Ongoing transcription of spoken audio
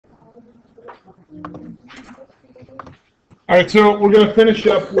All right, so we're going to finish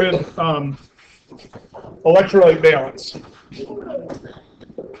up with electrolyte balance.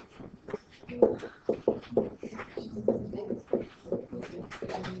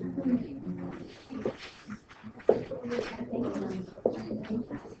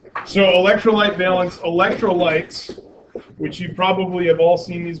 So electrolyte balance, electrolytes, which you probably have all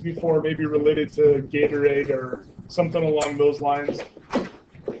seen these before, maybe related to Gatorade or something along those lines.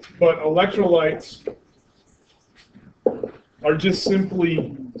 But electrolytes are just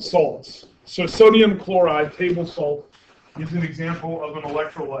simply salts. So sodium chloride, table salt, is an example of an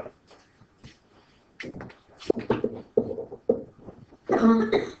electrolyte.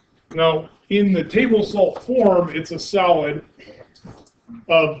 Now, in the table salt form, it's a solid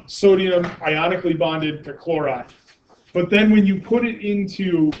of sodium ionically bonded to chloride. But then when you put it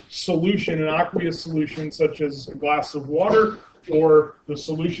into solution, an aqueous solution such as a glass of water or the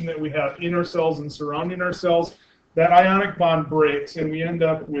solution that we have in our cells and surrounding our cells, that ionic bond breaks and we end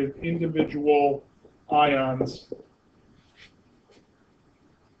up with individual ions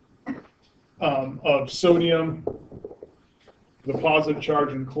of sodium, the positive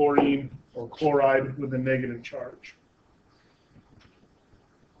charge, and chlorine or chloride with a negative charge.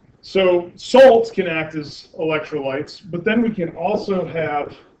 So salts can act as electrolytes, but then we can also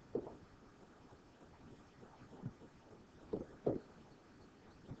have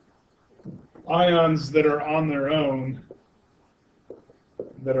ions that are on their own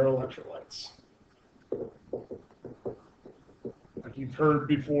that are electrolytes. Like you've heard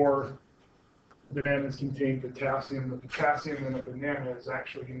before, bananas contain potassium. The potassium in a banana is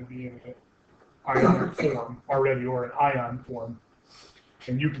actually going to be in an ionic form already, or an ion form.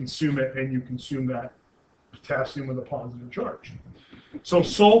 And you consume it, and you consume that potassium with a positive charge. So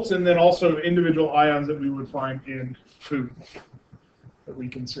salts, and then also individual ions that we would find in food that we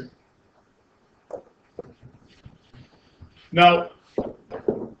consume. Now,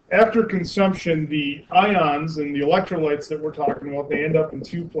 after consumption, the ions and the electrolytes that we're talking about, they end up in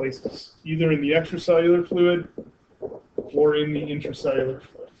two places, either in the extracellular fluid or in the intracellular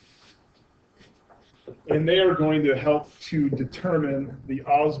fluid. And they are going to help to determine the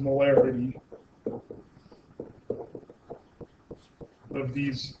osmolarity of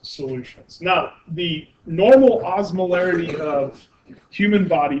these solutions. Now, the normal osmolarity of human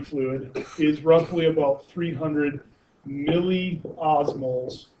body fluid is roughly about 300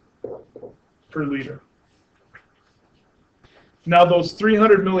 milliosmoles per liter. Now, those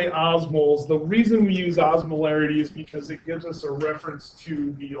 300 milliosmoles, the reason we use osmolarity is because it gives us a reference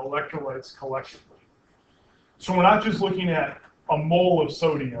to the electrolytes collectively. So we're not just looking at a mole of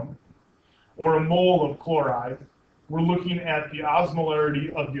sodium or a mole of chloride. We're looking at the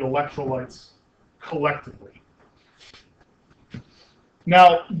osmolarity of the electrolytes collectively.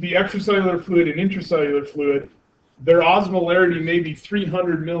 Now, the extracellular fluid and intracellular fluid, their osmolarity may be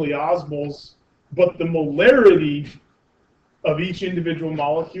 300 milliosmoles, but the molarity of each individual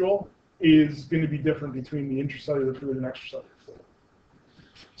molecule is going to be different between the intracellular fluid and extracellular fluid.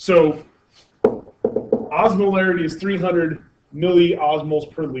 So osmolarity is 300 milliosmoles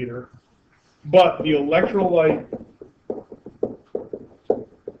per liter, but the electrolyte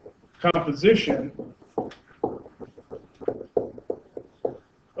composition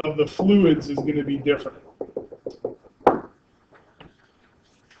of the fluids is going to be different.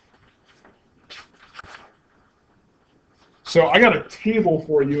 So I got a table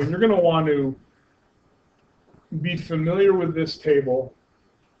for you, and you're going to want to be familiar with this table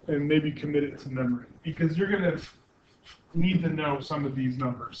and maybe commit it to memory, because you're going to need to know some of these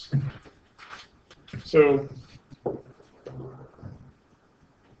numbers. So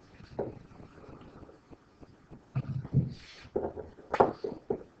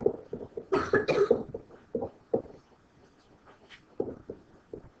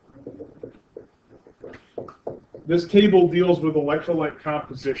this table deals with electrolyte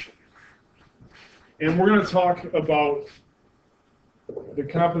composition. And we're going to talk about the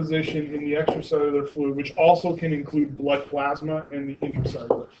composition in the extracellular fluid, which also can include blood plasma and the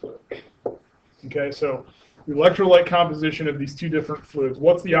intracellular fluid. Okay, so the electrolyte composition of these two different fluids.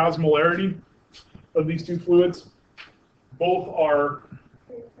 What's the osmolarity of these two fluids? Both are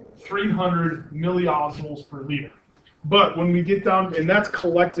 300 milliosmoles per liter. But when we get down, and that's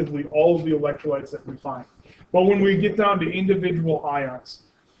collectively all of the electrolytes that we find. But when we get down to individual ions,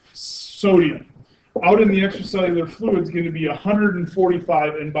 sodium, out in the extracellular fluid is going to be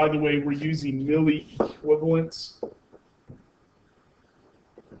 145, and by the way, we're using milliequivalents.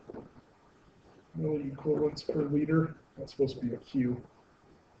 Milliequivalents per liter. That's supposed to be a Q.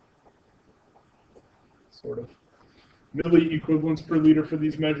 Sort of. Milliequivalents per liter for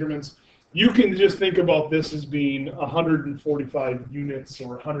these measurements. You can just think about this as being 145 units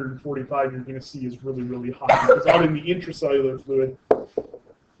or 145 you're going to see is really, really high. Because out in the intracellular fluid,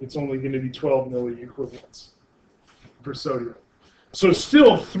 it's only going to be 12 milliequivalents per sodium. So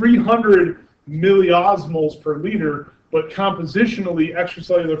still 300 milliosmoles per liter, but compositionally,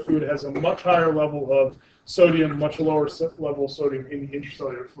 extracellular fluid has a much higher level of sodium, much lower level of sodium in the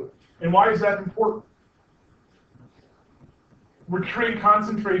intracellular fluid. And why is that important? We're creating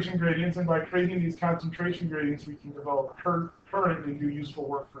concentration gradients, and by creating these concentration gradients, we can develop current and do useful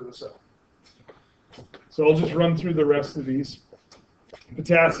work for the cell. So I'll just run through the rest of these.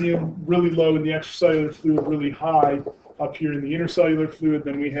 Potassium, really low in the extracellular fluid, really high up here in the intercellular fluid.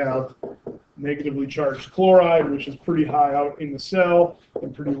 Then we have negatively charged chloride, which is pretty high out in the cell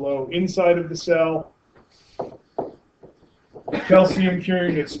and pretty low inside of the cell. Calcium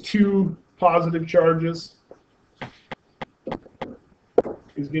carrying its 2 positive charges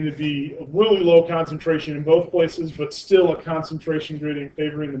is going to be a really low concentration in both places, but still a concentration gradient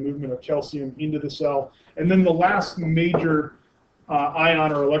favoring the movement of calcium into the cell. And then the last major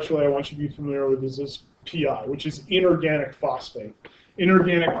ion or electrolyte I want you to be familiar with is this Pi, which is inorganic phosphate.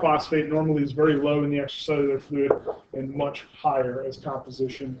 Inorganic phosphate normally is very low in the extracellular fluid and much higher as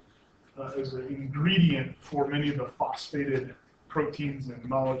composition as an ingredient for many of the phosphated proteins and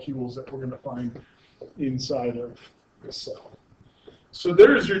molecules that we're going to find inside of the cell. So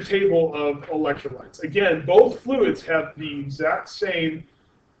there's your table of electrolytes. Again, both fluids have the exact same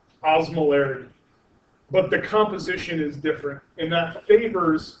osmolarity, but the composition is different, and that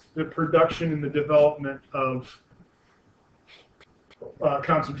favors the production and the development of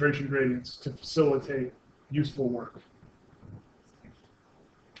concentration gradients to facilitate useful work.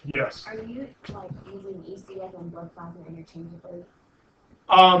 Yes? Are you using ECF and blood plasma interchangeably?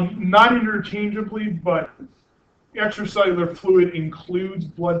 Not interchangeably, but extracellular fluid includes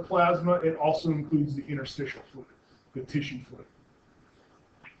blood plasma. It also includes the interstitial fluid, the tissue fluid.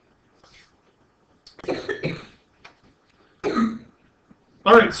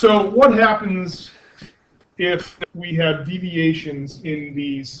 All right, so what happens if we have deviations in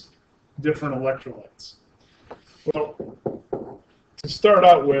these different electrolytes? Well, to start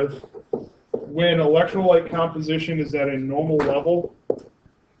out with, when electrolyte composition is at a normal level,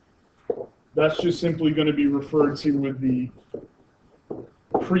 that's just simply going to be referred to with the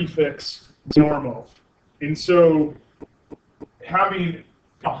prefix normal. And so having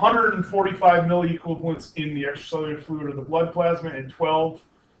 145 milliequivalents in the extracellular fluid or the blood plasma and 12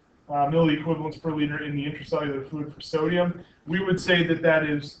 milliequivalents per liter in the intracellular fluid for sodium, we would say that that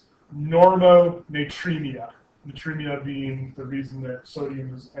is normonatremia. Natremia being the reason that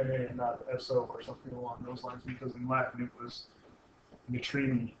sodium is Na and not SO or something along those lines, because in Latin it was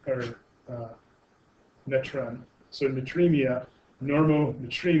natremi, or natron. So natremia,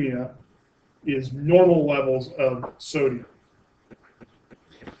 normonatremia, is normal levels of sodium.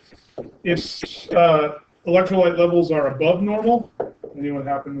 If electrolyte levels are above normal, anyone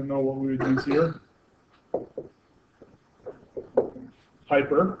happen to know what we would use here?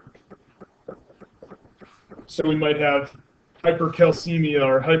 Hyper. So we might have hypercalcemia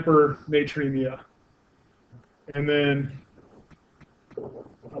or hypernatremia. And then,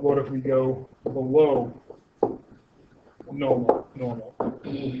 how about if we go below normal?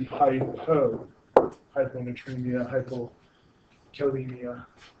 Hyponatremia, hypokalemia,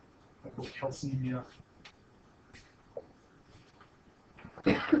 hypocalcemia.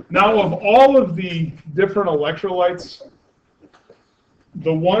 Now, of all of the different electrolytes,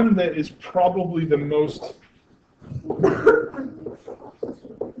 the one that is probably the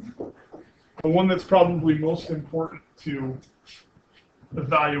one that's probably most important to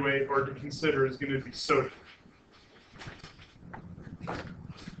evaluate or to consider is going to be sodium.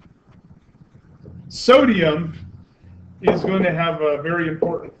 Sodium is going to have a very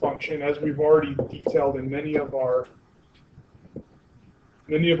important function, as we've already detailed in many of our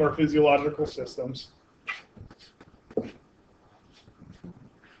physiological systems.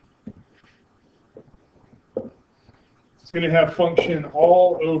 It's going to have function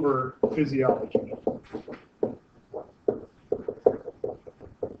all over physiology.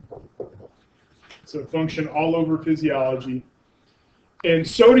 So function all over physiology. And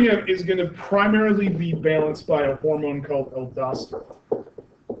sodium is going to primarily be balanced by a hormone called aldosterone.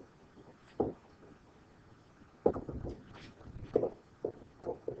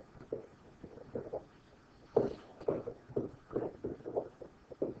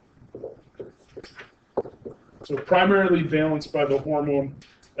 So primarily balanced by the hormone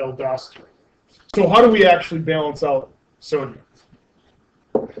aldosterone. So how do we actually balance out sodium?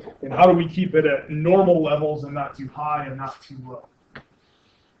 And how do we keep it at normal levels and not too high and not too low?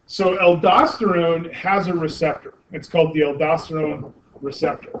 So aldosterone has a receptor. It's called the aldosterone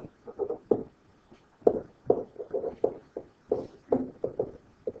receptor.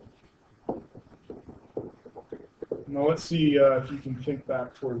 Now let's see if you can think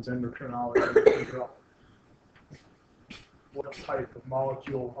back towards endocrinology and figure out what type of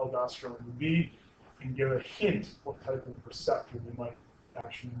molecule aldosterone would be, and give a hint what type of receptor we might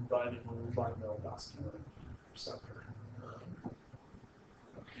actually be binding when we bind the aldosterone receptor.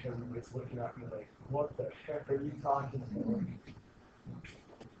 Everybody's looking at me like, what the heck are you talking about?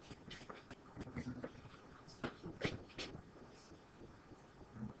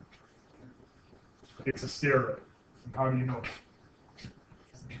 It's a steroid. How do you know?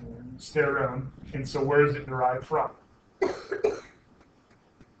 Steroid. And so where is it derived from?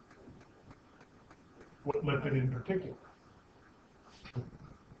 What lipid in particular?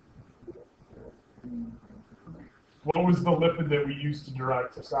 What was the lipid that we used to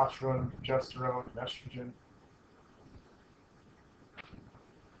derive testosterone, progesterone, and estrogen?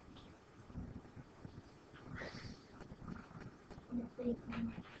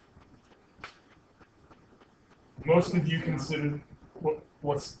 Most of you considered, what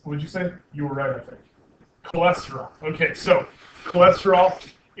would you say? You were right, I think. Cholesterol. Okay, so cholesterol,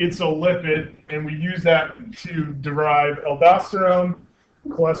 it's a lipid, and we use that to derive aldosterone.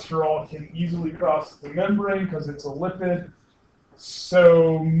 Cholesterol can easily cross the membrane because it's a lipid.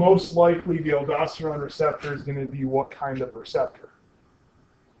 So most likely the aldosterone receptor is going to be what kind of receptor?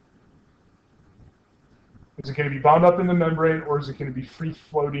 Is it going to be bound up in the membrane, or is it going to be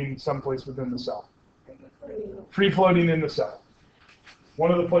free-floating someplace within the cell? Free-floating in the cell. One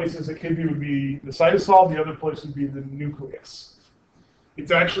of the places it could be would be the cytosol, the other place would be the nucleus.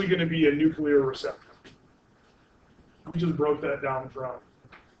 It's actually going to be a nuclear receptor. We just broke that down from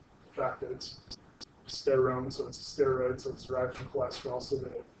the fact that it's sterone, so it's a steroid, so it's derived from cholesterol, so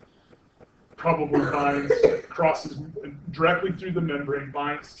that it probably binds, crosses directly through the membrane,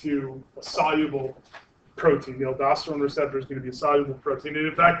 binds to a soluble protein. The aldosterone receptor is going to be a soluble protein, and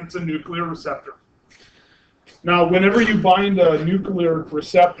in fact, it's a nuclear receptor. Now, whenever you bind a nuclear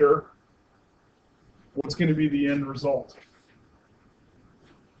receptor, what's going to be the end result?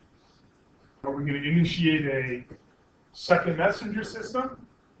 Are we going to initiate a second messenger system,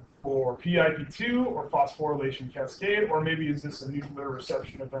 or PIP2, or phosphorylation cascade, or maybe is this a nuclear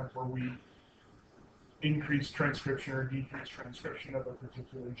reception event where we increase transcription or decrease transcription of a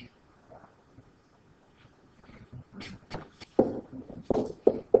particular gene?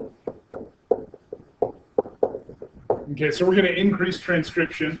 Okay, so we're going to increase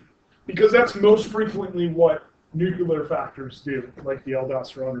transcription because that's most frequently what nuclear factors do, like the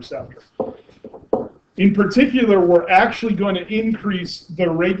aldosterone receptor. In particular, we're actually going to increase the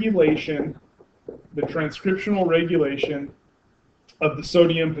regulation, the transcriptional regulation of the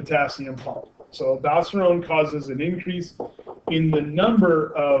sodium-potassium pump. So aldosterone causes an increase in the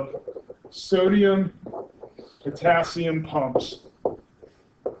number of sodium-potassium pumps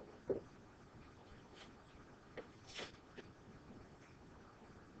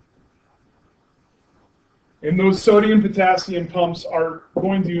and those sodium-potassium pumps are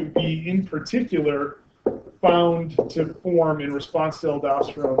going to be, in particular, found to form in response to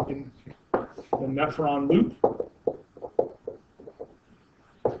aldosterone in the nephron loop,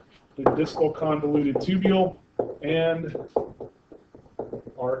 the distal convoluted tubule, and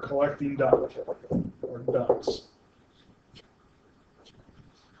our collecting duct, or ducts.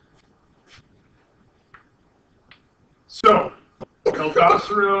 So,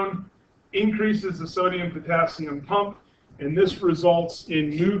 aldosterone increases the sodium-potassium pump, and this results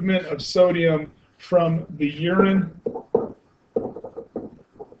in movement of sodium from the urine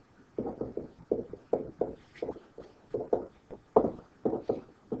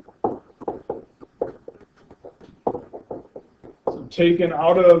taken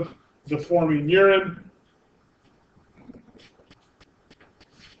out of the forming urine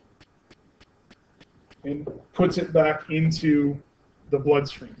and puts it back into the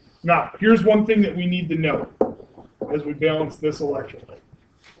bloodstream. Now, here's one thing that we need to know as we balance this electrolyte.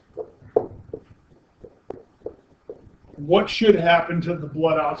 What should happen to the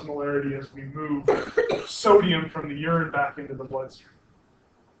blood osmolarity as we move sodium from the urine back into the bloodstream?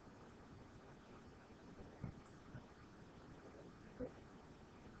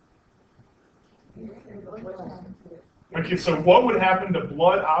 Okay, so what would happen to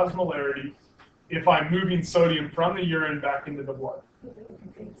blood osmolarity if I'm moving sodium from the urine back into the blood?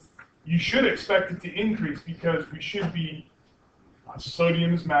 You should expect it to increase because we should be,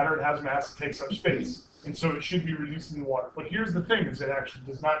 sodium is matter, it has mass, it takes up space. And so it should be reduced in the water. But here's the thing, is it actually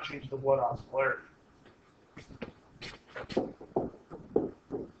does not change the blood osmolarity.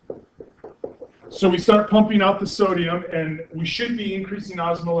 So we start pumping out the sodium, and we should be increasing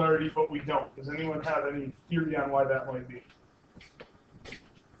osmolarity, but we don't. Does anyone have any theory on why that might be?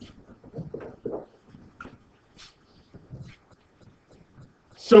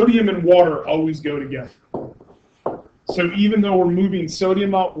 Sodium and water always go together. So even though we're moving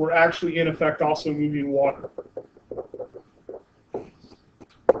sodium out, we're actually in effect also moving water.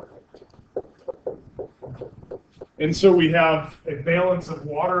 And so we have a balance of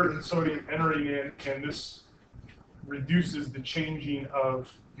water and sodium entering in, and this reduces the changing of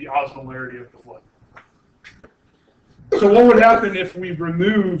the osmolarity of the blood. So what would happen if we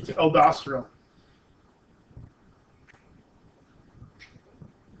removed aldosterone?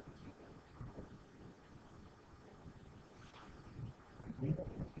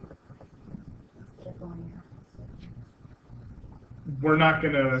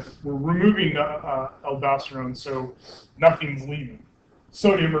 We're removing aldosterone, so nothing's leaving.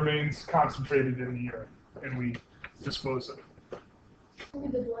 Sodium remains concentrated in the urine, and we dispose of it.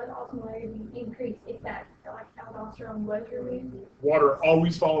 Would the blood osmolarity increase if that aldosterone was removed? Water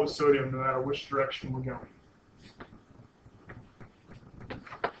always follows sodium no matter which direction we're going.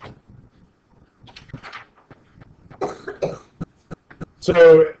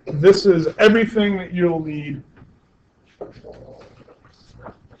 So this is everything that you'll need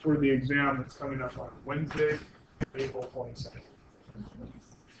for the exam that's coming up on Wednesday, April 22nd.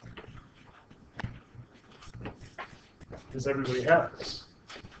 Does everybody have this?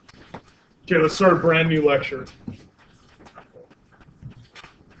 Okay, let's start a brand new lecture.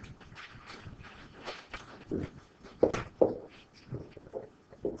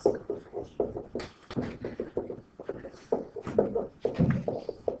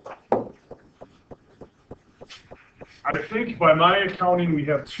 I think by my accounting we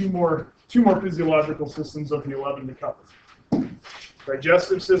have two more physiological systems of the 11 to cover.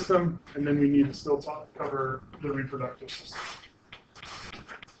 Digestive system, and then we need to still cover the reproductive system.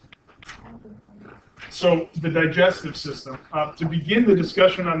 So the digestive system. To begin the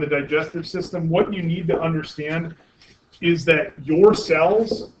discussion on the digestive system, what you need to understand is that your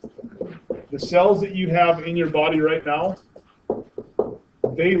cells, the cells that you have in your body right now,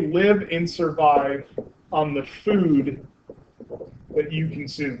 they live and survive on the food that you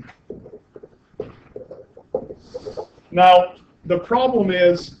consume. Now, the problem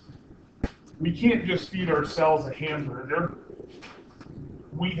is we can't just feed our cells a hamburger.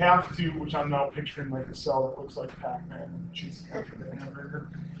 We have to, which I'm now picturing like a cell that looks like Pac-Man and cheese after the hamburger.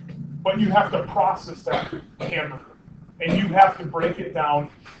 But you have to process that hamburger, and you have to break it down,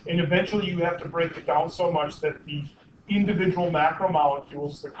 and eventually you have to break it down so much that the individual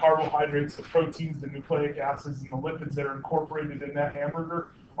macromolecules, the carbohydrates, the proteins, the nucleic acids, and the lipids that are incorporated in that hamburger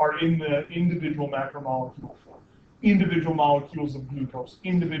are in the individual macromolecule form. Individual molecules of glucose,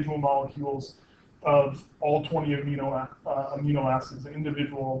 individual molecules of all 20 amino acids,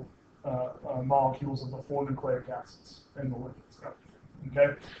 individual molecules of the 4 nucleic acids and the lipids.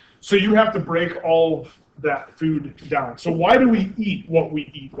 Okay? So you have to break all of that food down. So why do we eat what we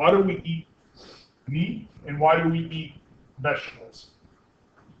eat? Why do we eat meat, and why do we eat vegetables?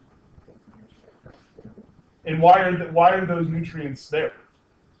 And why are those nutrients there?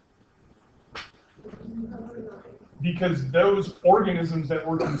 Because those organisms that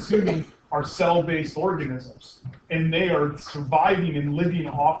we're consuming are cell-based organisms, and they are surviving and living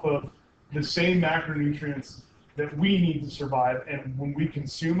off of the same macronutrients that we need to survive. And when we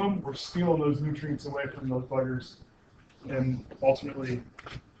consume them, we're stealing those nutrients away from those buggers, and ultimately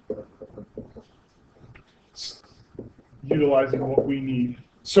utilizing what we need.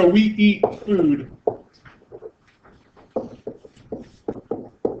 So we eat food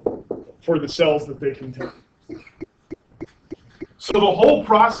for the cells that they contain. So the whole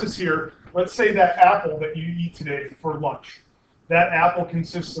process here, let's say that apple that you eat today for lunch, that apple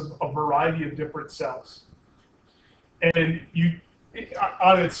consists of a variety of different cells. And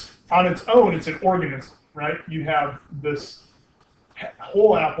on its own, it's an organism, right? You have this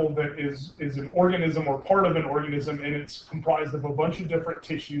whole apple that is an organism or part of an organism, and it's comprised of a bunch of different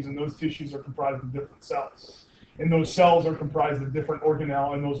tissues, and those tissues are comprised of different cells. And those cells are comprised of different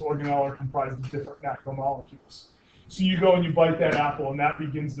organelle, and those organelle are comprised of different macromolecules. So you go and you bite that apple, and that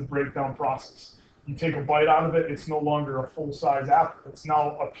begins the breakdown process. You take a bite out of it, it's no longer a full-size apple. It's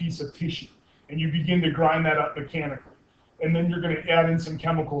now a piece of tissue. And you begin to grind that up mechanically. And then you're going to add in some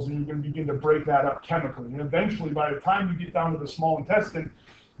chemicals, and you're going to begin to break that up chemically. And eventually, by the time you get down to the small intestine,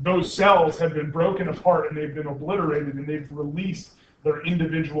 those cells have been broken apart, and they've been obliterated, and they've released their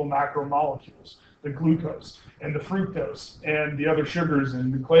individual macromolecules, the glucose and the fructose and the other sugars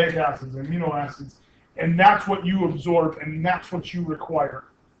and nucleic acids and amino acids. And that's what you absorb, and that's what you require.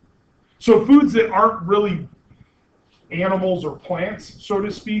 So foods that aren't really animals or plants, so to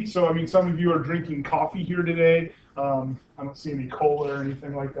speak. So, I mean, some of you are drinking coffee here today. I don't see any cola or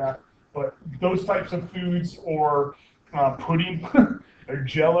anything like that. But those types of foods, or pudding or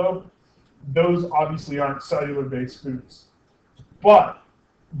Jell-O, those obviously aren't cellular-based foods. But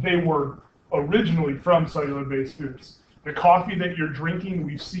they were originally from cellular-based foods. The coffee that you're drinking,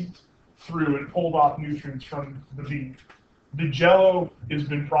 we've seeped through and pulled off nutrients from the bean. The Jell-O has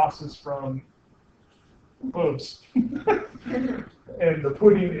been processed from hooves. And the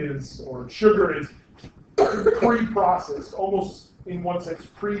pudding is, or sugar is pre-processed, almost in one sense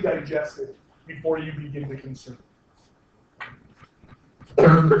pre-digested before you begin to consume.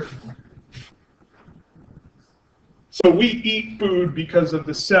 So we eat food because of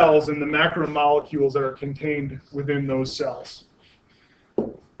the cells and the macromolecules that are contained within those cells.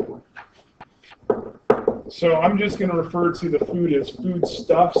 So I'm just going to refer to the food as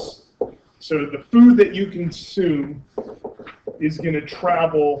foodstuffs. So the food that you consume is going to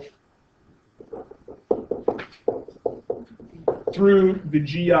travel through the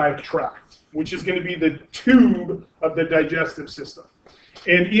GI tract, which is going to be the tube of the digestive system.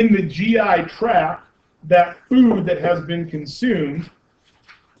 And in the GI tract, that food that has been consumed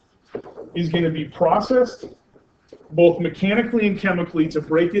is going to be processed both mechanically and chemically to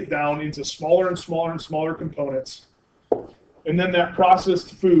break it down into smaller and smaller and smaller components. And then that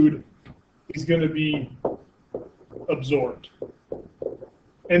processed food is going to be absorbed.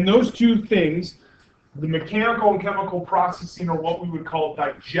 And those two things, the mechanical and chemical processing, or what we would call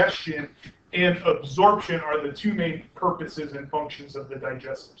digestion, and absorption, are the two main purposes and functions of the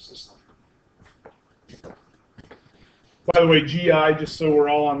digestive system. By the way, GI, just so we're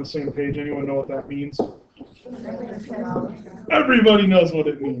all on the same page, anyone know what that means? Everybody knows what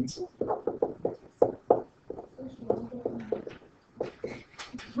it means.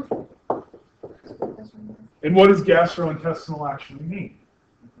 And what does gastrointestinal actually mean?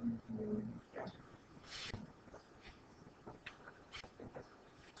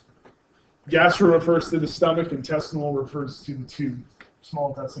 Gastro refers to the stomach, intestinal refers to the tube, small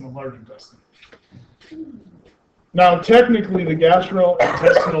intestine and large intestine. Now, technically, the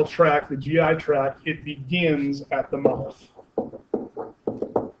gastrointestinal tract, the GI tract, it begins at the mouth.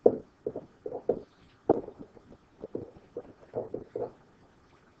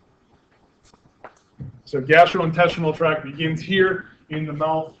 So gastrointestinal tract begins here in the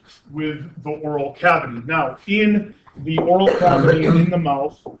mouth with the oral cavity. Now, in the oral cavity and in the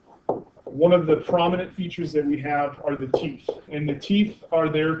mouth, one of the prominent features that we have are the teeth. And the teeth are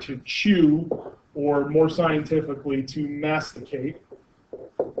there to chew, or more scientifically, to masticate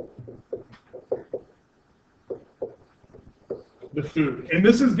the food. And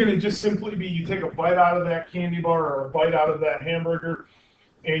this is going to just simply be, you take a bite out of that candy bar or a bite out of that hamburger,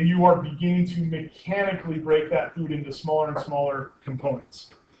 and you are beginning to mechanically break that food into smaller and smaller components.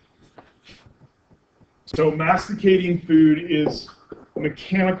 So masticating food is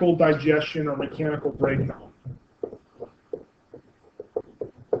mechanical digestion or mechanical breakdown.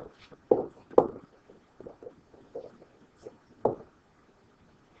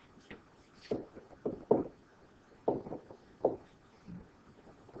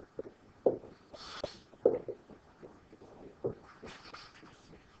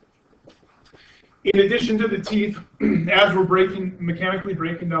 In addition to the teeth, as we're mechanically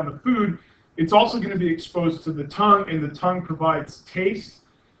breaking down the food, it's also going to be exposed to the tongue, and the tongue provides taste.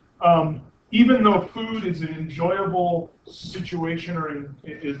 Even though food is an enjoyable situation, or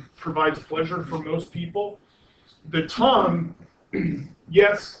it provides pleasure for most people, the tongue,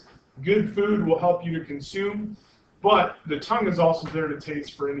 yes, good food will help you to consume, but the tongue is also there to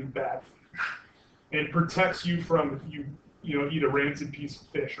taste for any bad food, and protects you from, if you eat a rancid piece of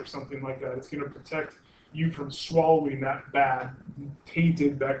fish or something like that, it's going to protect you from swallowing that bad,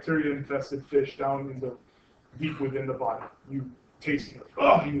 tainted, bacteria-infested fish down into deep within the body. You taste it,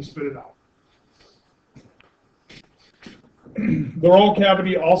 and you spit it out. The oral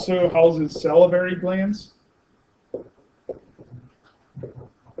cavity also houses salivary glands.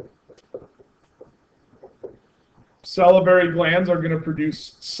 Salivary glands are going to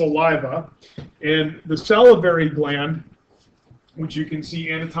produce saliva, and the salivary gland, which you can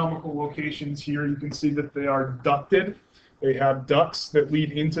see anatomical locations here, you can see that they are ducted. They have ducts that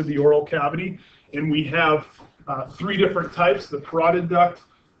lead into the oral cavity, and we have three different types: the parotid duct,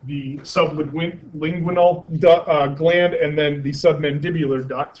 the sublingual gland, and then the submandibular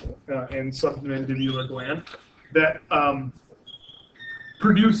duct and submandibular gland that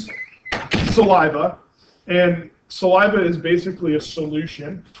produce saliva. And saliva is basically a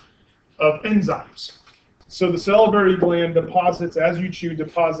solution of enzymes. So the salivary gland deposits, as you chew,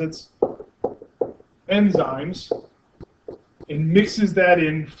 deposits enzymes and mixes that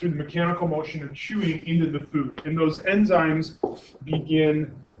in through the mechanical motion of chewing into the food. And those enzymes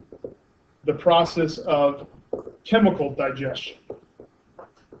begin the process of chemical digestion.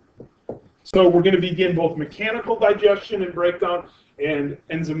 So we're going to begin both mechanical digestion and breakdown and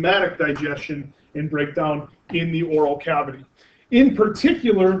enzymatic digestion and breakdown in the oral cavity. In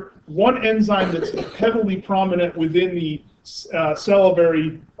particular, one enzyme that's heavily prominent within the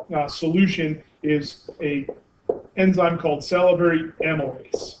salivary solution is an enzyme called salivary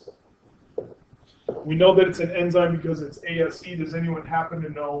amylase. We know that it's an enzyme because it's ASE. Does anyone happen to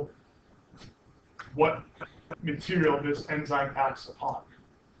know what material this enzyme acts upon?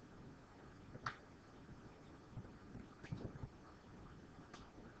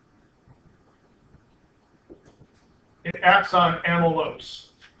 It acts on amylose.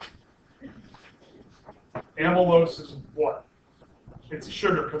 Amylose is what? It's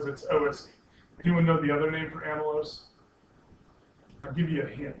sugar because it's OSE. Anyone know the other name for amylose? I'll give you a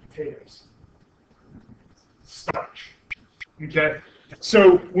hint. Potatoes. Starch. Okay?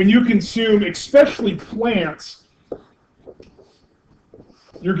 So when you consume, especially plants,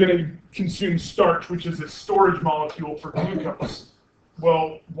 you're going to consume starch, which is a storage molecule for glucose.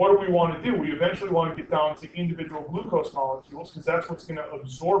 Well, what do we want to do? We eventually want to get down to individual glucose molecules because that's what's going to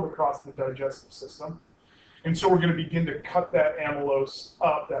absorb across the digestive system. And so we're going to begin to cut that amylose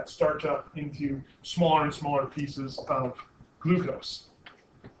up, that starch up, into smaller and smaller pieces of glucose.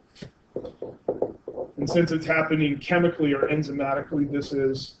 And since it's happening chemically or enzymatically, this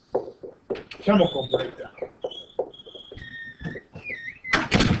is chemical breakdown.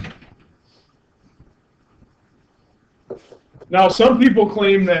 Now, some people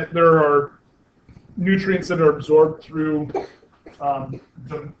claim that there are nutrients that are absorbed through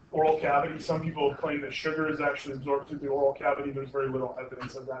the oral cavity. Some people claim that sugar is actually absorbed through the oral cavity. There's very little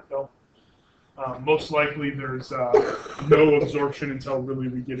evidence of that, though. Most likely, there's no absorption until really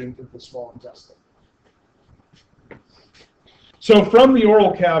we get into the small intestine. So from the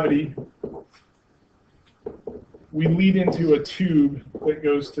oral cavity, we lead into a tube that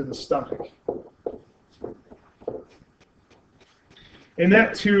goes to the stomach. And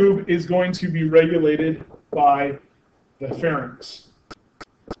that tube is going to be regulated by the pharynx.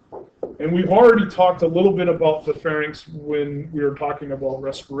 And we've already talked a little bit about the pharynx when we were talking about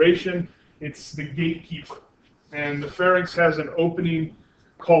respiration. It's the gatekeeper. And the pharynx has an opening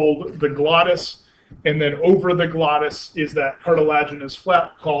called the glottis, and then over the glottis is that cartilaginous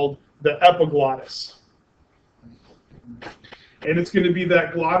flap called the epiglottis. And it's going to be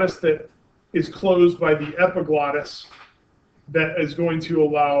that glottis that is closed by the epiglottis that is going to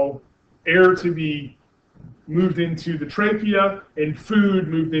allow air to be moved into the trachea and food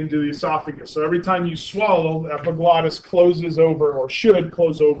moved into the esophagus. So every time you swallow, the epiglottis closes over, or should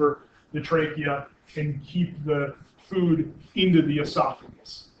close over, the trachea and keep the food into the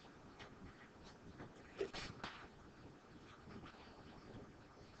esophagus.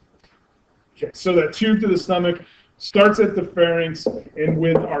 Okay, so that tube to the stomach starts at the pharynx, and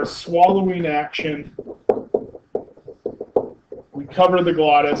with our swallowing action, we cover the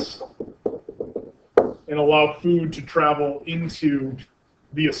glottis and allow food to travel into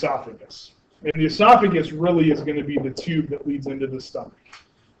the esophagus. And the esophagus really is going to be the tube that leads into the stomach.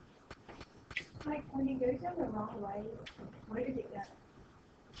 Like when it goes in the wrong way, where does it go?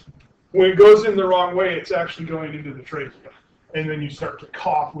 When it goes in the wrong way, it's actually going into the trachea. And then you start to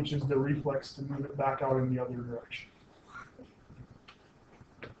cough, which is the reflex to move it back out in the other direction.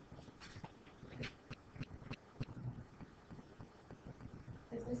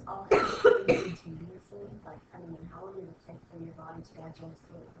 Is this all happening continuously? Like, I mean, how long does it take for your body to digest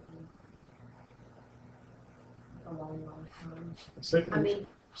it? A long, long time.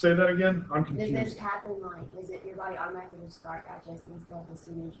 Say that again? I'm Does confused. this happen, like, is it your body automatically just start digesting stuff as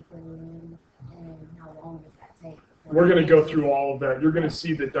soon as you put it in? And how long does that take? We're going to go through all of that. You're going to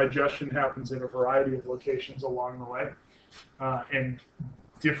see that digestion happens in a variety of locations along the way. And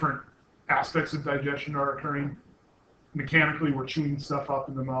different aspects of digestion are occurring. Mechanically, we're chewing stuff up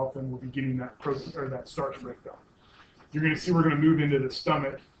in the mouth, and we'll be getting that protein or that starch breakdown. You're going to see we're going to move into the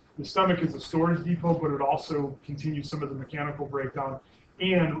stomach. The stomach is a storage depot, but it also continues some of the mechanical breakdown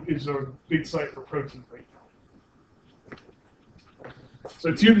and is a big site for protein breakdown.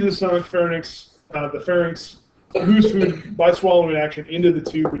 So tube to the stomach, pharynx, the pharynx moves food by swallowing action into the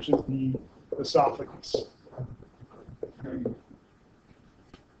tube, which is the esophagus.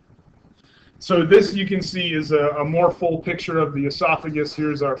 So this you can see is a more full picture of the esophagus.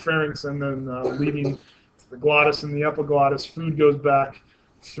 Here's our pharynx, and then leading to the glottis and the epiglottis. Food goes back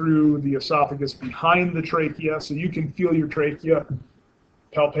through the esophagus behind the trachea, so you can feel your trachea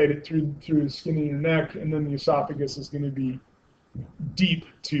palpate it through the skin of your neck, and then the esophagus is going to be deep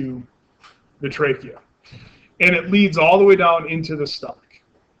to the trachea. And it leads all the way down into the stomach.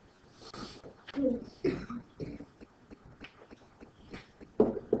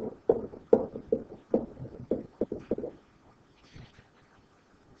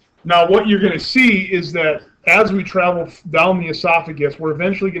 Now, what you're going to see is that as we travel down the esophagus, we're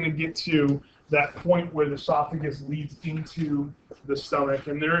eventually going to get to that point where the esophagus leads into the stomach,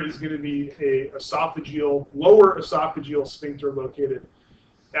 and there is going to be a lower esophageal sphincter located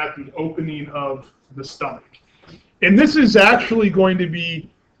at the opening of the stomach. And this is actually going to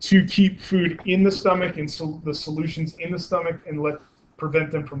be to keep food in the stomach and so the solutions in the stomach and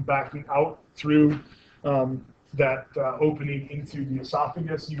prevent them from backing out through that opening into the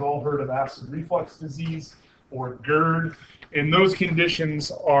esophagus. You've all heard of acid reflux disease or GERD, and those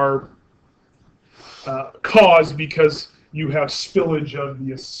conditions are caused because you have spillage of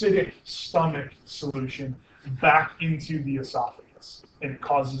the acidic stomach solution back into the esophagus, and it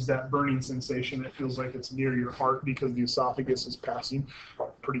causes that burning sensation that feels like it's near your heart because the esophagus is passing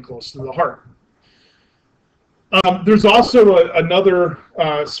pretty close to the heart. There's also another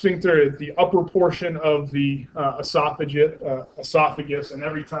sphincter at the upper portion of the esophagus, and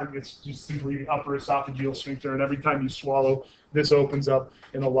every time it's just simply the upper esophageal sphincter, and every time you swallow, this opens up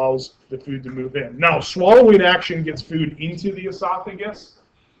and allows the food to move in. Now, swallowing action gets food into the esophagus,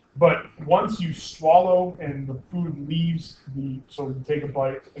 but once you swallow and the food leaves so you take a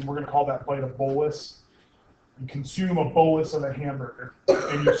bite, and we're going to call that bite a bolus. You consume a bolus of a hamburger,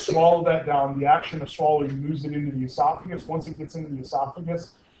 and you swallow that down. The action of swallowing moves it into the esophagus. Once it gets into the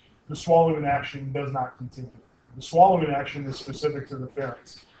esophagus, the swallowing action does not continue. The swallowing action is specific to the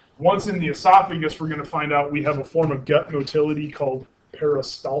pharynx. Once in the esophagus, we're going to find out we have a form of gut motility called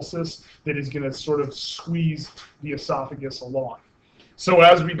peristalsis that is going to sort of squeeze the esophagus along. So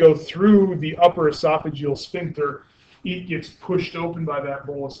as we go through the upper esophageal sphincter, it gets pushed open by that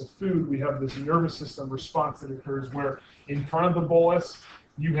bolus of food. We have this nervous system response that occurs where in front of the bolus,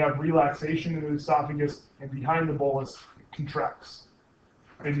 you have relaxation in the esophagus, and behind the bolus, it contracts.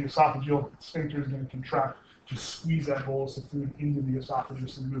 And the esophageal sphincter is going to contract to squeeze that bolus of food into the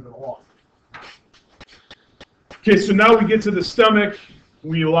esophagus and move it along. Okay, so now we get to the stomach.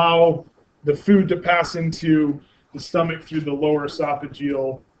 We allow the food to pass into the stomach through the lower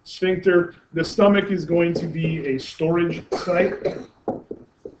esophageal sphincter. The stomach is going to be a storage site.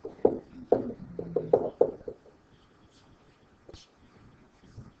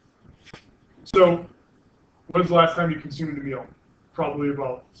 So, when's the last time you consumed a meal? Probably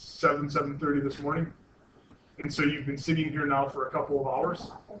about 7:30 this morning. And so you've been sitting here now for a couple of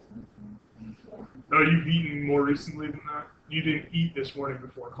hours? No, you've eaten more recently than that? You didn't eat this morning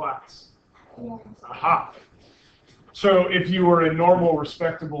before class? Yes. Aha. So if you were a normal,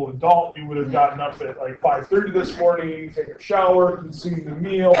 respectable adult, you would have gotten up at like 5:30 this morning, take a shower, consume the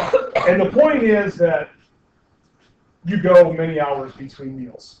meal. And the point is that you go many hours between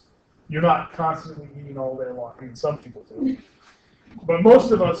meals. You're not constantly eating all day long. I mean, some people do. But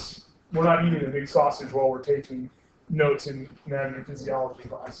most of us, we're not eating a big sausage while we're taking notes in anatomy and physiology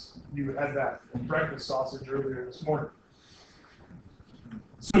class. You had that breakfast sausage earlier this morning.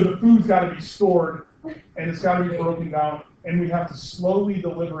 So the food's got to be stored, and it's got to be broken down, and we have to slowly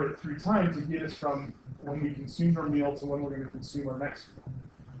deliver it through time to get us from when we consume our meal to when we're going to consume our next meal.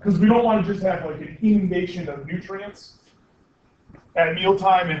 Because we don't want to just have like an inundation of nutrients at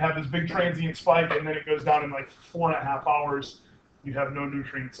mealtime and have this big transient spike, and then it goes down in like 4.5 hours. You have no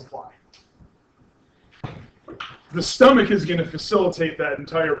nutrient supply. The stomach is going to facilitate that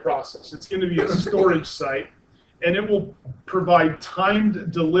entire process. It's going to be a storage site, and it will provide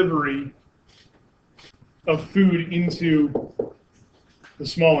timed delivery of food into the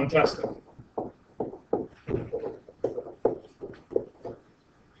small intestine.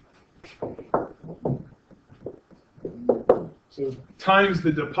 So times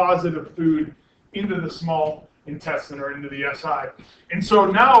the deposit of food into the small intestine or into the SI. And so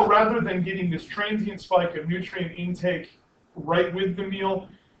now, rather than getting this transient spike of nutrient intake right with the meal,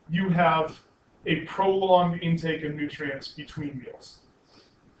 you have a prolonged intake of nutrients between meals.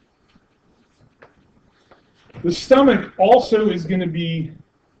 The stomach also is going to be,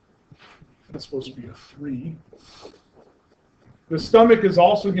 that's supposed to be a 3. The stomach is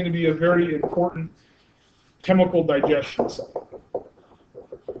also going to be a very important chemical digestion site.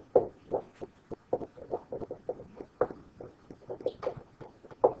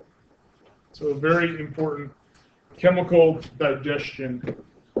 So a very important chemical digestion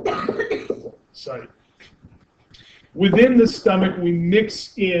site. Within the stomach, we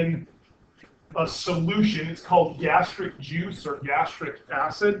mix in a solution. It's called gastric juice or gastric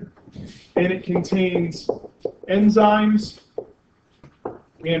acid, and it contains enzymes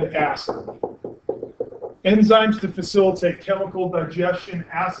and acid. Enzymes to facilitate chemical digestion,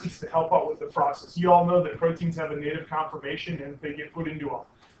 acids to help out with the process. You all know that proteins have a native conformation, and if they get put into a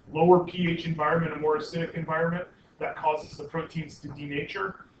lower pH environment, a more acidic environment, that causes the proteins to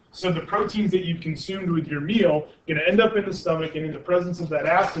denature. So the proteins that you've consumed with your meal are going to end up in the stomach, and in the presence of that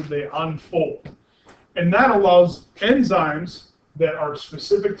acid, they unfold. And that allows enzymes that are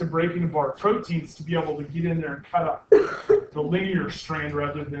specific to breaking apart proteins to be able to get in there and cut up the linear strand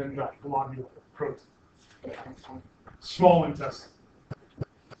rather than the globular protein. Small intestine.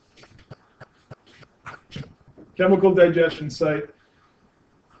 Chemical digestion site.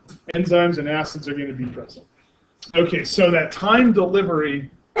 Enzymes and acids are going to be present. Okay, so that time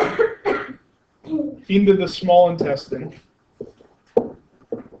delivery into the small intestine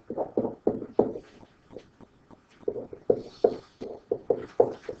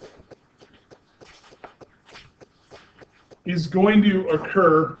is going to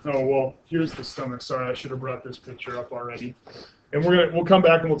occur. Oh well, here's the stomach. Sorry, I should have brought this picture up already. And we'll come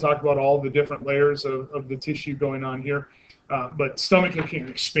back and we'll talk about all the different layers of the tissue going on here. But stomach can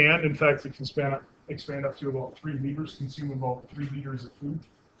expand. In fact, it can expand up to about 3 liters, consume about 3 liters of food.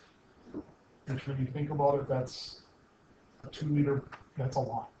 Which, when you think about it, that's a 2 liter. That's a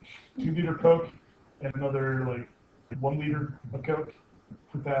lot. 2 liter Coke and another like 1 liter of Coke.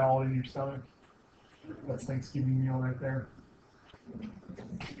 Put that all in your stomach. That's Thanksgiving meal right there.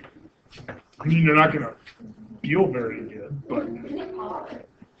 I mean, you're not going to feel very good, but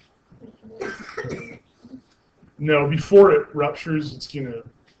no, before it ruptures, it's going to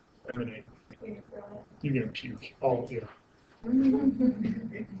emanate. You're going to puke. All of you.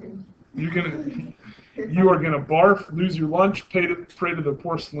 You are going to barf, lose your lunch, pray to the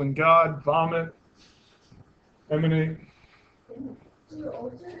porcelain god, vomit, emanate.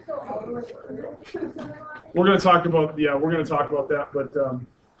 We're going to talk about that, but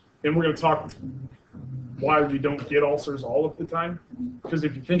and we're going to talk why we don't get ulcers all of the time. Because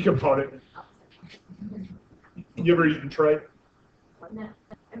if you think about it, you ever eaten tripe? No.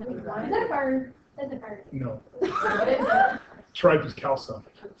 Is that a bird? That's a bird. No. What is it? Tripe is cow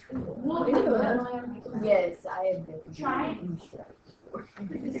stomach. Yes, I have been. Try.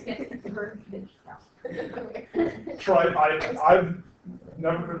 Tripe. I've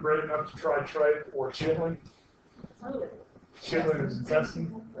never been brave enough to try tripe or chitlin. Chitlin is intestine.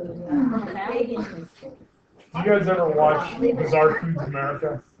 Do you guys ever watch Bizarre Foods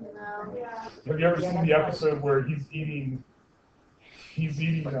America? Have you ever seen the episode where he's eating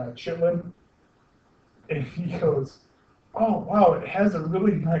chitlin, and he goes, "Oh wow, it has a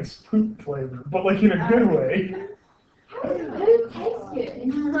really nice poop flavor, but like in a good way."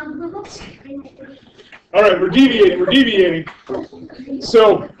 All right, we're deviating.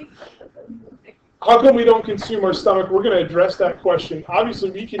 So, how come we don't consume our stomach? We're going to address that question.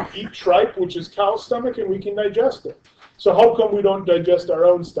 Obviously, we can eat tripe, which is cow stomach, and we can digest it. So how come we don't digest our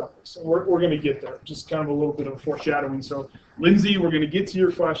own stomachs? And we're going to get there. Just kind of a little bit of foreshadowing. So, Lindsay, we're going to get to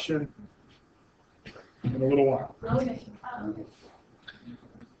your question in a little while.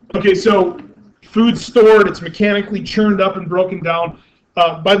 Okay, so food's stored. It's mechanically churned up and broken down.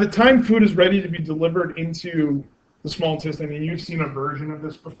 By the time food is ready to be delivered into the small intestine, and you've seen a version of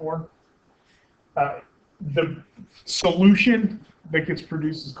this before, the solution that gets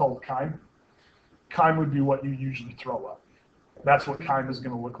produced is called chyme. Chyme would be what you usually throw up. That's what chyme is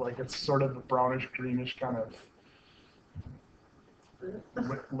going to look like. It's sort of a brownish, greenish kind of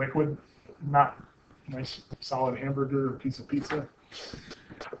liquid, not nice solid hamburger or piece of pizza.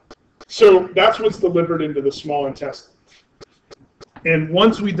 So that's what's delivered into the small intestine. And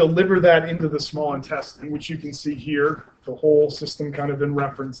once we deliver that into the small intestine, which you can see here, the whole system kind of in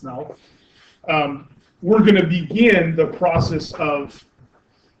reference now, we're going to begin the process of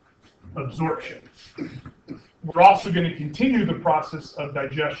absorption. We're also going to continue the process of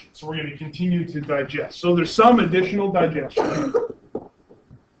digestion. So we're going to continue to digest. So there's some additional digestion.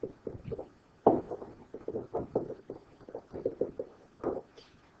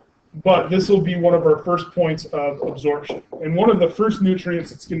 But this will be one of our first points of absorption. And one of the first nutrients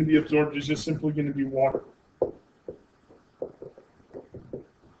that's going to be absorbed is just simply going to be water.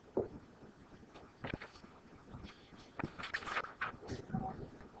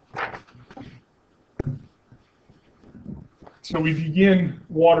 So we begin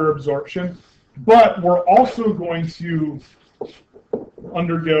water absorption, but we're also going to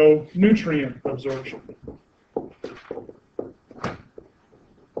undergo nutrient absorption.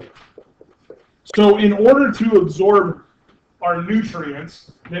 So in order to absorb our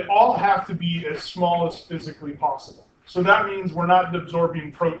nutrients, they all have to be as small as physically possible. So that means we're not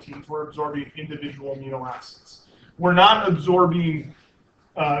absorbing proteins, we're absorbing individual amino acids. We're not absorbing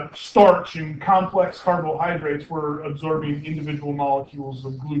starch and complex carbohydrates, we're absorbing individual molecules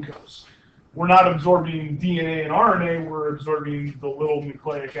of glucose. We're not absorbing DNA and RNA, we're absorbing the little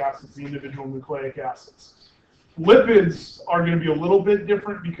nucleic acids, the individual nucleic acids. Lipids are going to be a little bit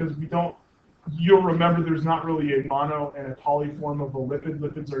different because you'll remember there's not really a mono and a poly form of a lipid.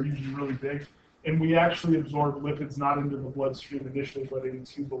 Lipids are usually really big. And we actually absorb lipids not into the bloodstream initially, but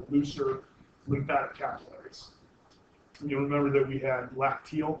into the looser lymphatic capillaries. You'll remember that we had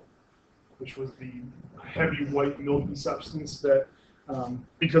lacteal, which was the heavy white milky substance that,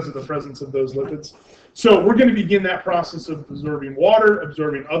 because of the presence of those lipids. So we're going to begin that process of absorbing water,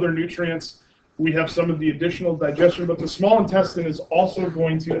 absorbing other nutrients. We have some of the additional digestion, but the small intestine is also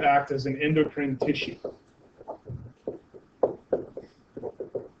going to act as an endocrine tissue.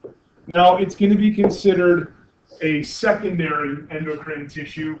 Now, it's going to be considered a secondary endocrine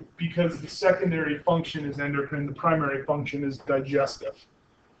tissue because the secondary function is endocrine, the primary function is digestive.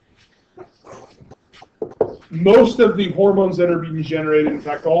 Most of the hormones that are being generated, in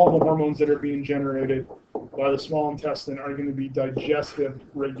fact, all the hormones that are being generated by the small intestine are going to be digestive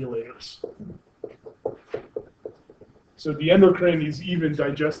regulators. So the endocrine is even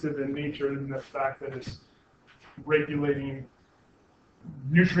digestive in nature in the fact that it's regulating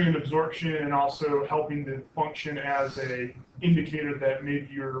nutrient absorption and also helping to function as a indicator that maybe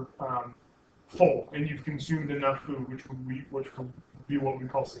you're full and you've consumed enough food, which would be what we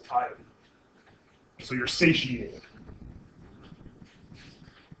call satiety. So you're satiated.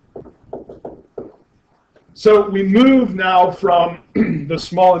 So we move now from the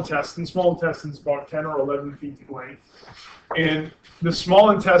small intestine. Small intestine is about 10 or 11 feet in length. And the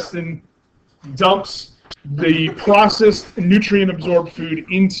small intestine dumps the processed nutrient-absorbed food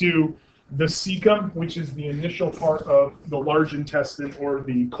into the cecum, which is the initial part of the large intestine or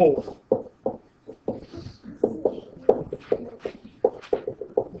the colon.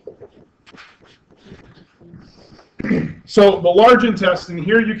 So the large intestine,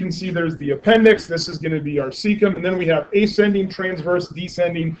 here you can see there's the appendix. This is going to be our cecum. And then we have ascending, transverse,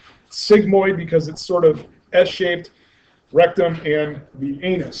 descending, sigmoid because it's sort of S-shaped, rectum, and the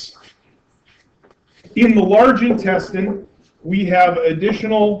anus. In the large intestine, we have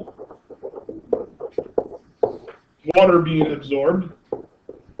additional water being absorbed.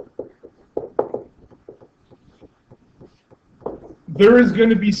 There is going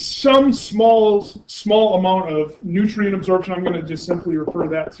to be some small amount of nutrient absorption. I'm going to just simply refer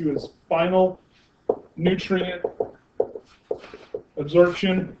that to as final nutrient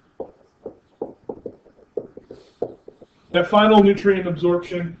absorption. That final nutrient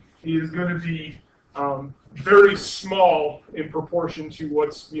absorption is going to be very small in proportion to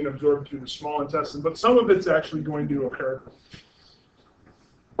what's being absorbed through the small intestine, but some of it's actually going to occur.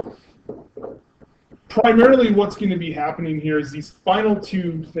 Primarily what's going to be happening here is these final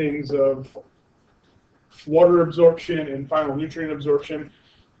two things of water absorption and final nutrient absorption.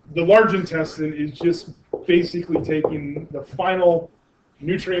 The large intestine is just basically taking the final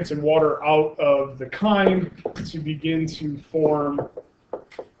nutrients and water out of the chyme to begin to form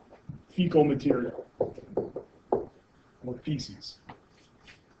fecal material or feces.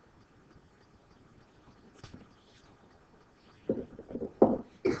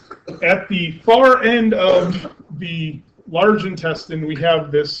 At the far end of the large intestine, we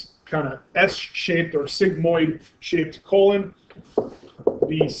have this kind of S-shaped or sigmoid-shaped colon.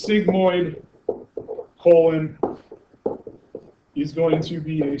 The sigmoid colon is going to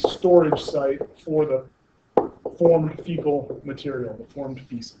be a storage site for the formed fecal material, the formed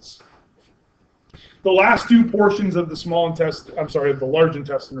feces. The last two portions of the small intestine, of the large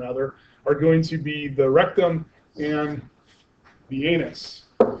intestine rather, are going to be the rectum and the anus.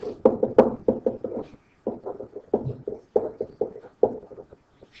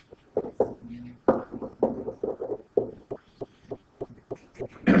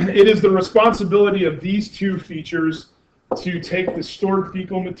 It is the responsibility of these two features to take the stored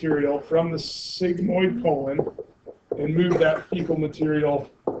fecal material from the sigmoid colon and move that fecal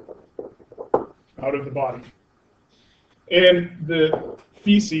material out of the body. And the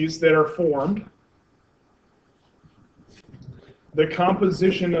feces that are formed, the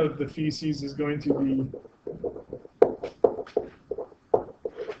composition of the feces is going to be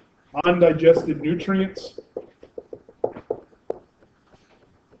undigested nutrients,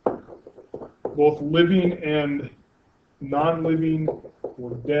 both living and non-living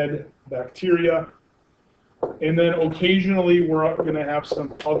or dead bacteria. And then occasionally we're going to have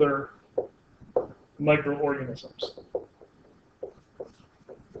some other microorganisms.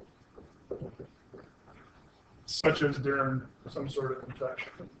 such as during some sort of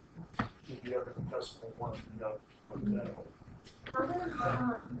infection. If you have an intestinal worm, How does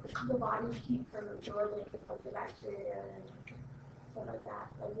the body keep from absorbing like the bacteria and stuff like that?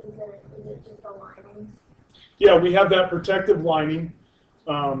 Like, is it just the linings? Yeah, we have that protective lining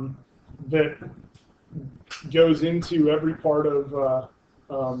that goes into every part of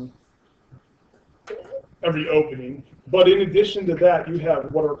every opening. But in addition to that, you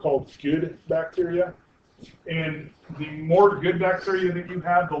have what are called good bacteria. And the more good bacteria that you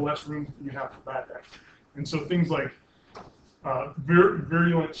have, the less room you have for bad bacteria. And so things like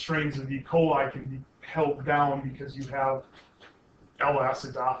virulent strains of E. coli can be held down because you have L.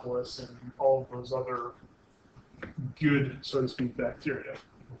 acidophilus and all of those other good, so to speak, bacteria.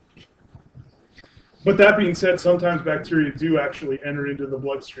 But that being said, sometimes bacteria do actually enter into the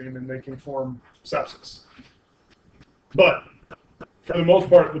bloodstream and they can form sepsis. But for the most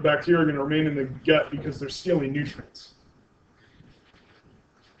part, the bacteria are going to remain in the gut because they're stealing nutrients.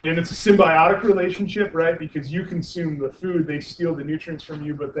 And it's a symbiotic relationship, right? Because you consume the food, they steal the nutrients from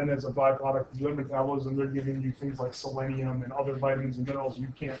you, but then as a byproduct of your metabolism, they're giving you things like selenium and other vitamins and minerals you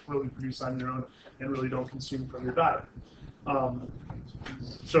can't really produce on your own and really don't consume from your diet.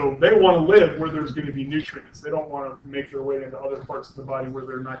 So they want to live where there's going to be nutrients. They don't want to make their way into other parts of the body where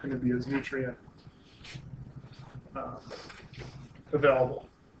they're not going to be as nutrient available,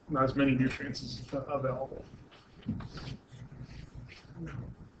 not as many nutrients as available.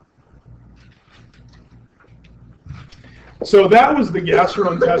 So that was the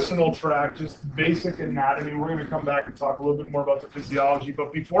gastrointestinal tract, just basic anatomy. We're going to come back and talk a little bit more about the physiology.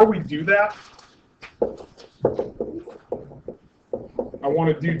 But before we do that, I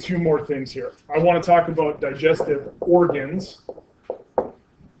want to do two more things here. I want to talk about digestive organs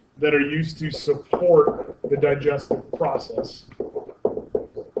that are used to support the digestive process.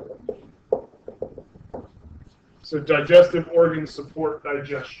 So digestive organs support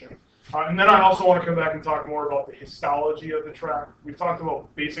digestion. And then I also want to come back and talk more about the histology of the tract. We've talked about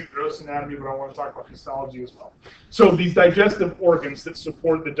basic gross anatomy, but I want to talk about histology as well. So these digestive organs that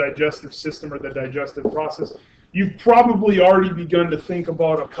support the digestive system or the digestive process, you've probably already begun to think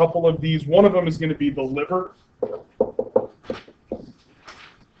about a couple of these. One of them is going to be the liver.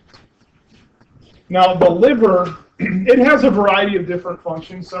 Now, the liver, it has a variety of different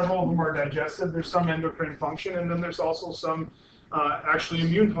functions. Several of them are digestive. There's some endocrine function, and then there's also some actually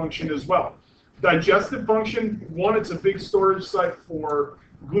immune function as well. Digestive function, one, it's a big storage site for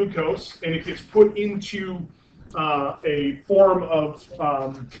glucose, and it gets put into a form of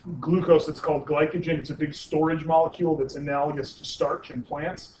glucose that's called glycogen. It's a big storage molecule that's analogous to starch in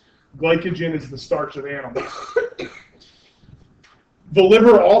plants. Glycogen is the starch of animals. The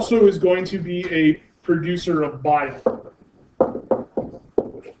liver also is going to be a producer of bile.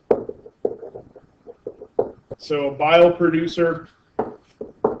 So a bile producer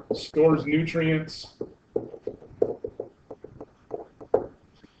stores nutrients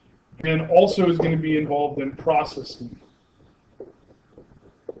and also is going to be involved in processing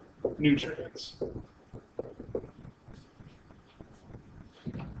nutrients.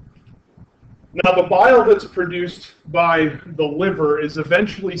 Now, the bile that's produced by the liver is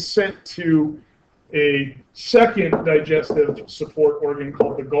eventually sent to a second digestive support organ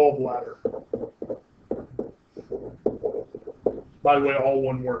called the gallbladder. By the way, all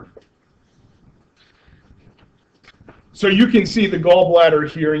one word. So you can see the gallbladder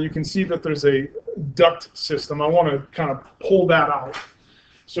here, and you can see that there's a duct system. I want to kind of pull that out.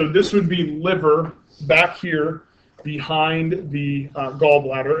 So this would be liver back here behind the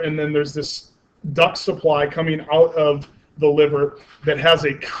gallbladder, and then there's this duct supply coming out of the liver that has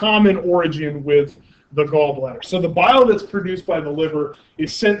a common origin with the gallbladder. So the bile that's produced by the liver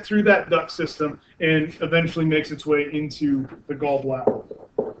is sent through that duct system and eventually makes its way into the gallbladder.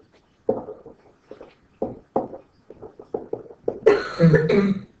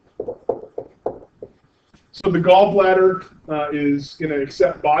 So the gallbladder is going to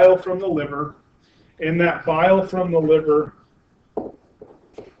accept bile from the liver, and that bile from the liver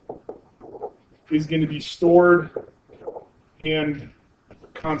is going to be stored and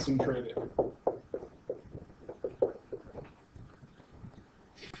concentrated.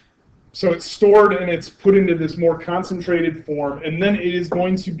 So it's stored and it's put into this more concentrated form, and then it is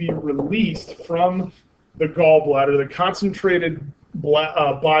going to be released from the gallbladder. The concentrated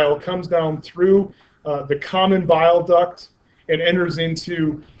bile comes down through the common bile duct and enters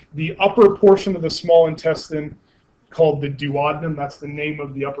into the upper portion of the small intestine called the duodenum. That's the name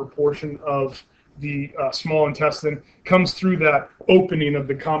of the upper portion of the small intestine. Comes through that opening of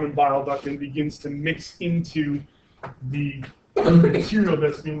the common bile duct and begins to mix into the material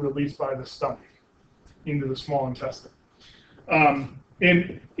that's being released by the stomach. into the small intestine.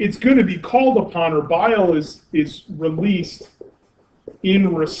 And it's going to be called upon, or bile is released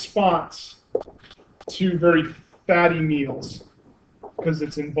in response to very fatty meals because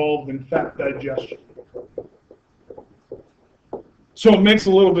it's involved in fat digestion. So it makes a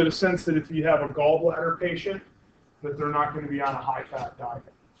little bit of sense that if you have a gallbladder patient, that they're not going to be on a high-fat diet.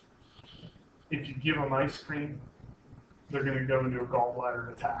 If you give them ice cream, they're going to go into a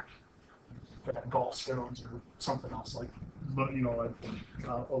gallbladder attack. They have gallstones or something else like,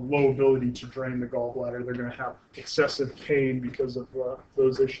 a low ability to drain the gallbladder. They're going to have excessive pain because of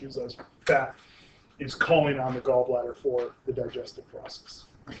those issues as fat is calling on the gallbladder for the digestive process.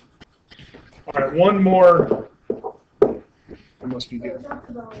 All right, one more. It must be good.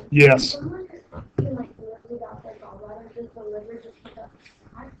 Yes. Someone can like live without their gallbladder. Does the liver just pick up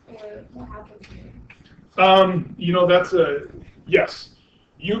fat, or what happens? That's yes.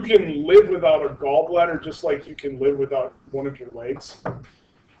 You can live without a gallbladder just like you can live without one of your legs,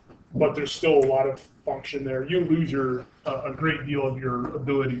 but there's still a lot of function there. You lose a great deal of your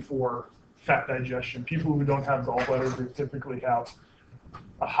ability for fat digestion. People who don't have gallbladders, they typically have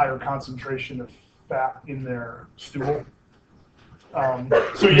a higher concentration of fat in their stool.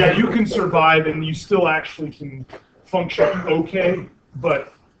 So yeah, you can survive and you still actually can function okay,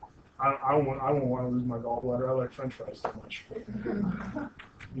 but I won't want to lose my gallbladder. I like French fries so much.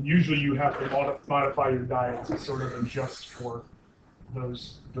 And usually you have to modify your diet to sort of adjust for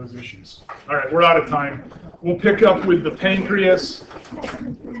those issues. All right, we're out of time. We'll pick up with the pancreas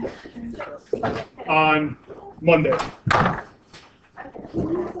on Monday.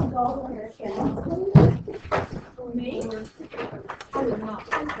 Me? I did not.